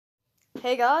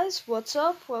Hey guys, what's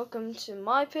up? Welcome to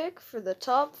my pick for the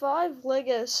top 5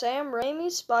 LEGO Sam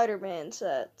Raimi Spider-Man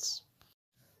sets.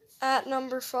 At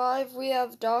number 5, we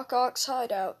have Doc Ock's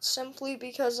Hideout, simply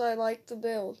because I like the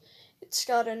build. It's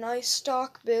got a nice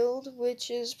stock build,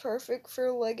 which is perfect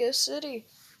for LEGO City.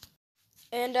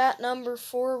 And at number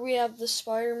 4, we have the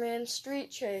Spider-Man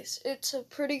Street Chase. It's a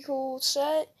pretty cool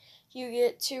set. You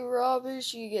get 2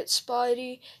 robbers, you get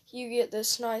Spidey, you get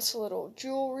this nice little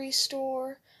jewelry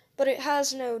store, but it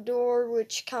has no door,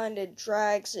 which kind of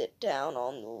drags it down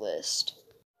on the list.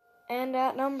 And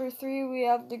at number 3, we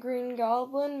have the Green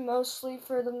Goblin, mostly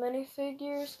for the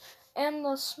minifigures, and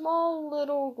the small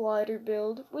little glider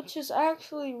build, which is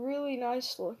actually really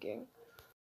nice looking.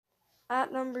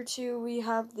 At number 2, we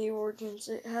have the Origins.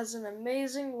 It has an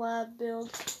amazing lab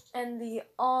build and the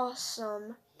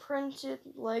awesome printed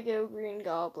LEGO Green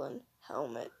Goblin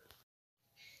helmet.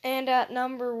 And at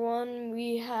number 1,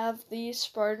 we have the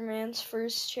Spider-Man's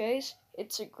First Chase.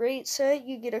 It's a great set.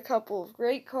 You get a couple of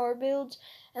great car builds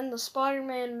and the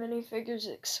Spider-Man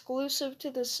minifigures exclusive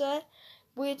to the set,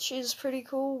 which is pretty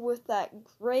cool with that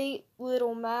great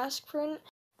little mask print.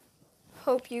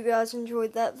 Hope you guys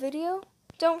enjoyed that video.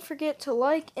 Don't forget to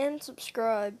like and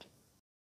subscribe.